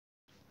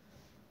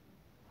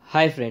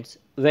Hi friends,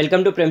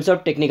 welcome to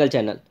Premsoft Technical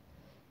Channel.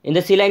 In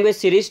the C language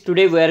series,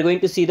 today we are going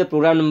to see the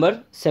program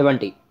number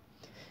 70.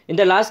 In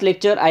the last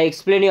lecture, I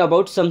explained you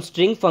about some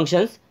string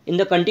functions. In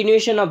the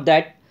continuation of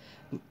that,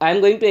 I am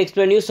going to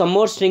explain you some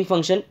more string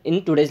function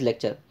in today's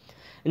lecture.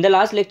 In the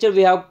last lecture,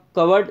 we have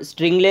covered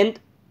string length,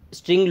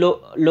 string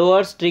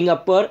lower, string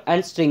upper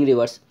and string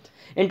reverse.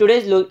 In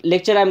today's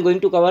lecture, I am going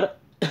to cover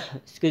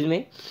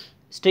string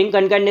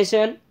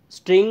concatenation,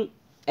 string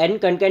n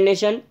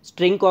concatenation,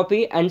 string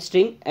copy and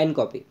string n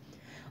copy.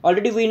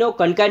 Already we know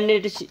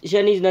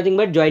concatenation is nothing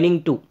but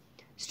joining two.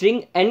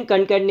 String n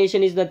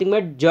concatenation is nothing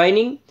but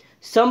joining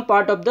some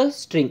part of the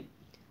string.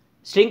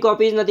 String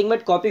copy is nothing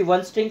but copy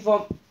one string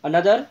from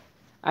another,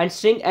 and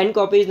string n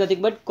copy is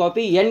nothing but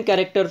copy n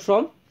character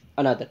from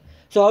another.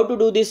 So how to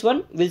do this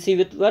one, we'll see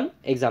with one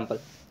example.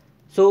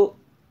 So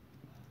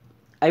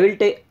I will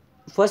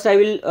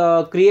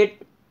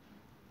create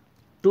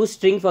two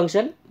string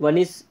function. One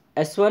is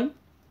s1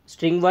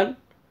 string 1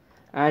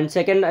 and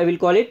second I will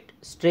call it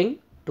string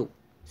 2.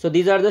 So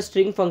these are the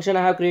string function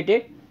I have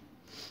created.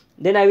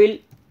 Then I will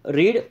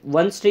read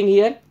one string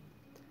here.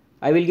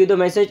 I will give the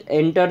message,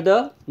 enter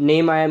the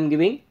name I am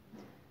giving,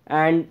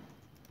 and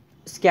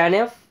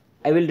scanf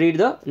I will read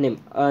the name.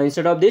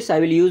 Instead of this I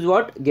will use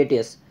what,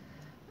 getS,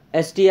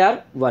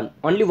 str1,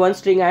 only one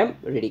string I am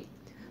reading.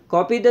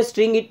 Copy the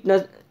string, it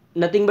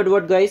nothing but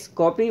what guys,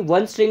 copy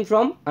one string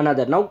from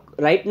another. Now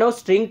right now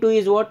string 2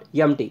 is what,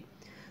 empty.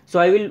 So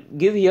I will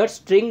give here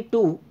string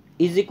 2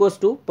 is equals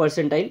to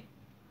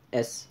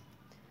 %s.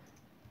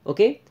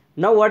 Okay,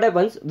 now what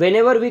happens,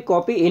 whenever we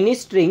copy any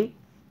string,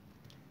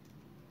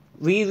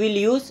 we will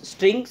use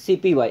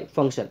strncpy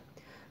function.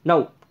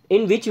 Now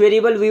in which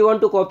variable we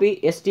want to copy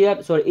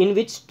in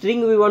which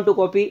string we want to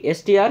copy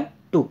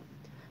str2,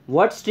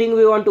 what string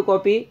we want to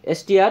copy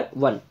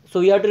str1. So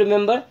we have to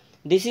remember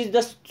this is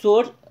the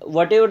source,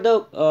 whatever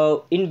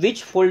the in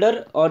which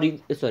folder or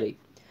in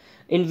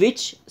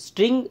which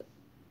string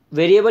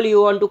variable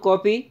you want to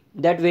copy,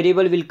 that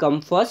variable will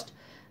come first,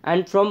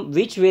 and from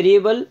which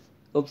variable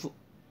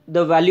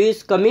the value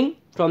is coming,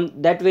 from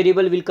that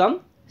variable will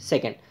come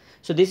second.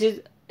 So this is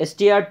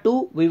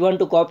str2 we want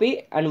to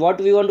copy, and what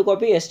we want to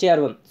copy,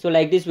 str1. So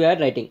like this we are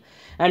writing,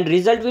 and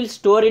result will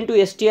store into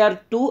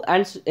str2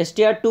 and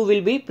str2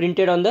 will be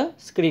printed on the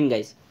screen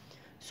guys.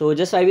 So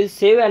just I will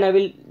save and I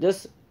will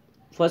just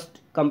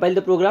first compile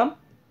the program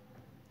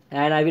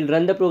and I will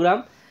run the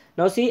program.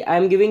 Now see, I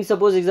am giving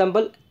suppose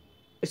example,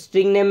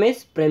 string name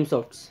is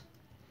Premsofts.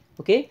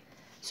 Okay,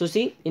 so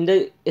see in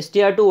the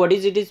str2 what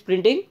is it is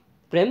printing,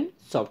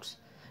 Premsofts.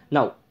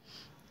 Now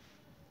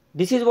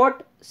this is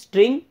what,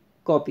 string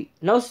copy.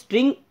 Now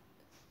string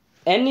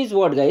n is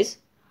what guys,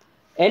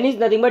 n is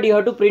nothing but you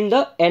have to print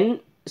the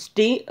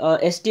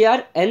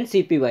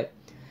strncpy,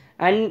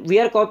 and we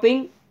are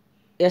copying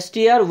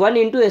str1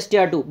 into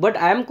str2, but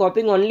I am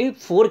copying only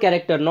 4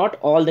 character, not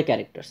all the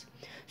characters.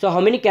 So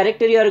how many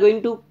character you are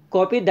going to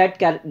copy,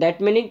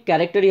 that many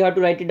character you have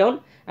to write it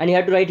down, and you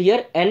have to write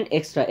here n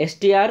extra,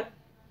 strncpy.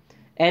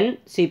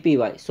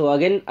 So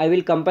again I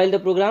will compile the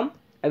program,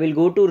 I will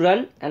go to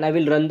run and I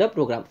will run the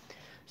program.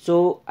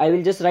 So I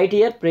will just write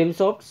here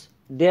Premsofts.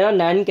 There are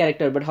 9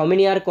 characters, but how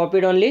many are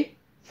copied, only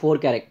 4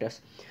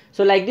 characters.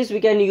 So like this we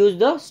can use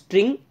the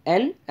string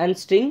n and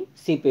string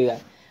cpy.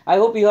 I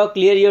hope you have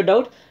cleared your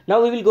doubt.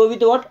 Now we will go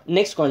with what,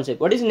 next concept.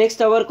 What is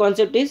next, our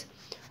concept is,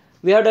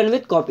 we are done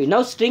with copy.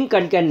 Now string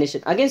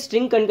concatenation. Again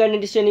string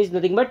concatenation is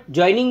nothing but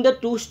joining the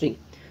two string.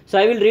 So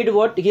I will read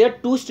what here,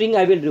 two string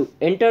I will do,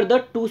 enter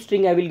the two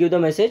string, I will give the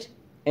message,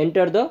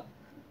 enter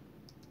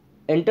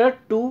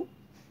two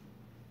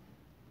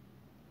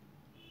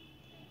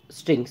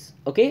strings.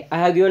 Okay, I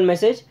have given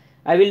message,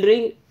 I will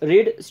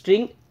read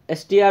string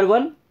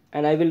str1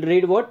 and I will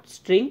read what,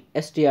 string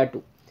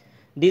str2.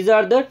 These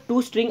are the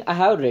two string I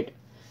have read.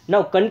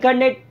 Now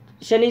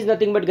concatenation is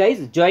nothing but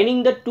guys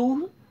joining the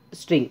two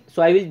string.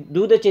 So I will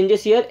do the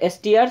changes here,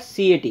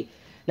 strcat,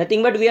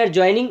 nothing but we are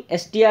joining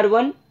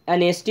str1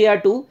 and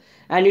str2,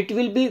 and it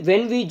will be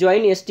when we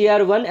join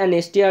str1 and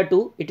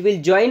str2, it will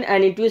join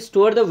and it will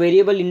store the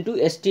variable into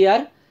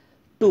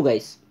str2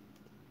 guys.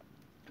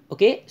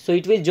 Okay, so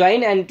it will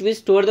join and it will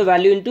store the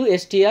value into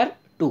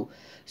str2.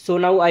 So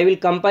now I will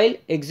compile,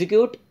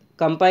 execute,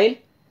 compile,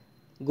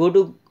 go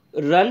to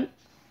run.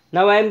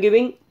 Now I am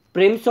giving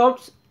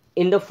Premsofts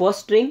in the first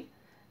string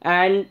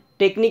and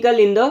technical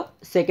in the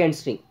second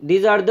string.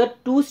 These are the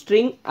two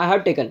string I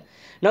have taken.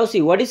 Now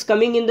see what is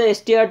coming in the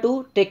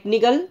str2,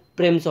 technical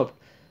Premsoft.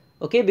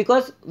 Okay,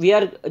 because we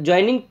are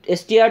joining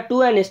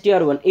str2 and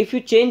str1. If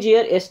you change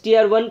here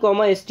str1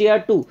 comma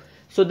str2,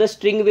 so the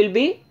string will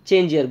be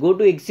changed here. Go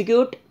to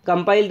execute,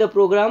 compile the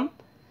program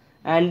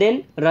and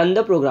then run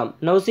the program.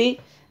 Now see,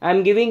 I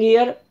am giving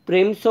here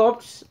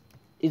Premsofts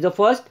is the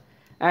first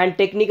and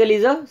technical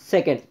is the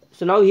second.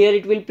 So now here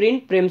it will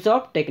print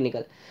Premsoft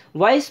technical.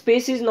 Why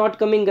space is not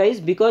coming guys?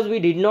 Because we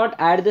did not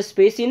add the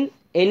space in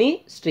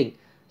any string.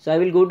 So I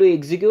will go to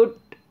execute,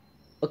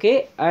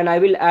 okay, and I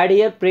will add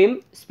here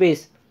Prem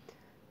space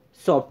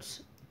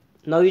softs.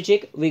 Now you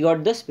check, we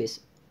got the space.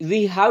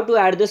 We have to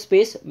add the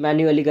space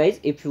manually guys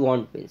if you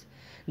want, means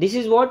This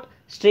is what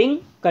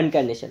string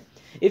concatenation.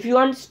 If you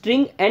want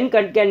string n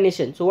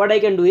concatenation, so what I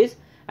can do is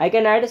I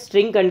can add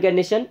string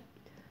concatenation.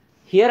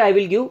 Here I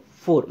will give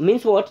 4.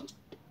 Means what?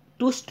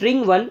 To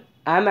string 1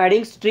 I am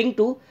adding string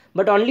 2,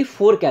 but only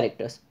 4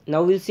 characters.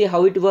 Now we'll see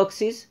how it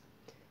works is.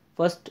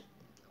 First,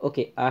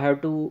 okay, I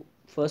have to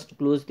first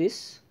close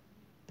this,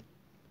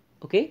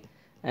 okay,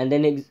 and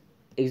then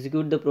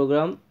execute the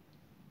program,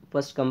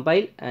 first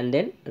compile and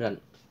then run.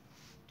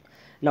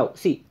 Now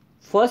see,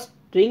 first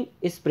string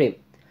is prem,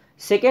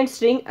 second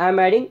string I am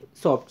adding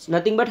softs,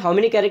 nothing but how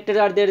many characters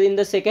are there in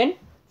the second?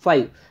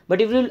 5.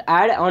 But if we will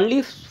add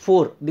only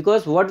 4,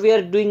 because what we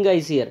are doing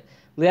guys here,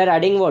 we are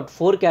adding what?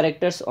 4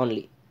 characters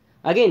only.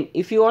 Again,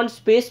 if you want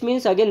space,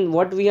 means again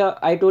what we have,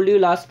 I told you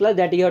last class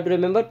that you have to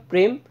remember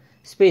prem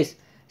space.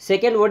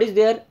 Second, what is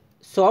there?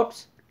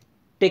 Softs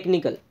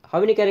technical. How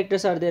many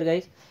characters are there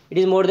guys? It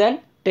is more than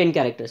 10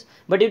 characters,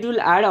 but it will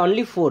add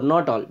only 4,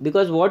 not all,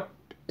 because what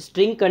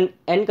string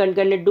n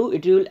concatenate do,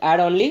 it will add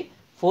only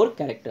 4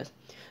 characters.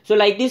 So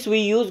like this we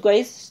use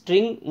guys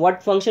string.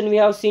 What function we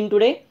have seen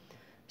today?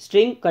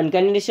 String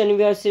concatenation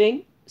we have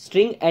seen,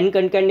 string n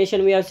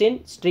concatenation we have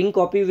seen, string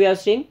copy we have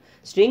seen,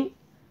 string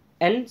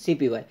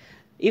ncpy.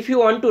 If you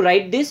want to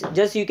write this,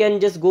 just you can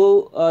just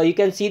go, you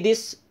can see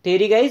this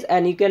theory guys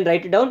and you can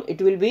write it down.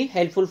 It will be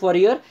helpful for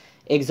your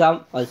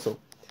exam also.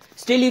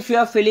 Still, if you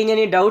are feeling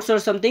any doubts or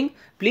something,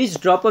 please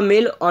drop a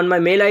mail on my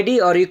mail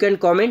ID, or you can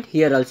comment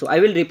here also. I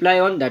will reply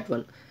on that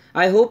one.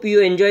 I hope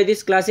you enjoy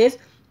these classes.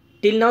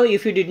 Till now,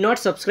 if you did not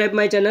subscribe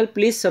my channel,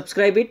 please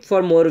subscribe it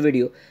for more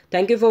video.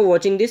 Thank you for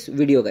watching this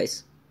video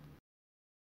guys.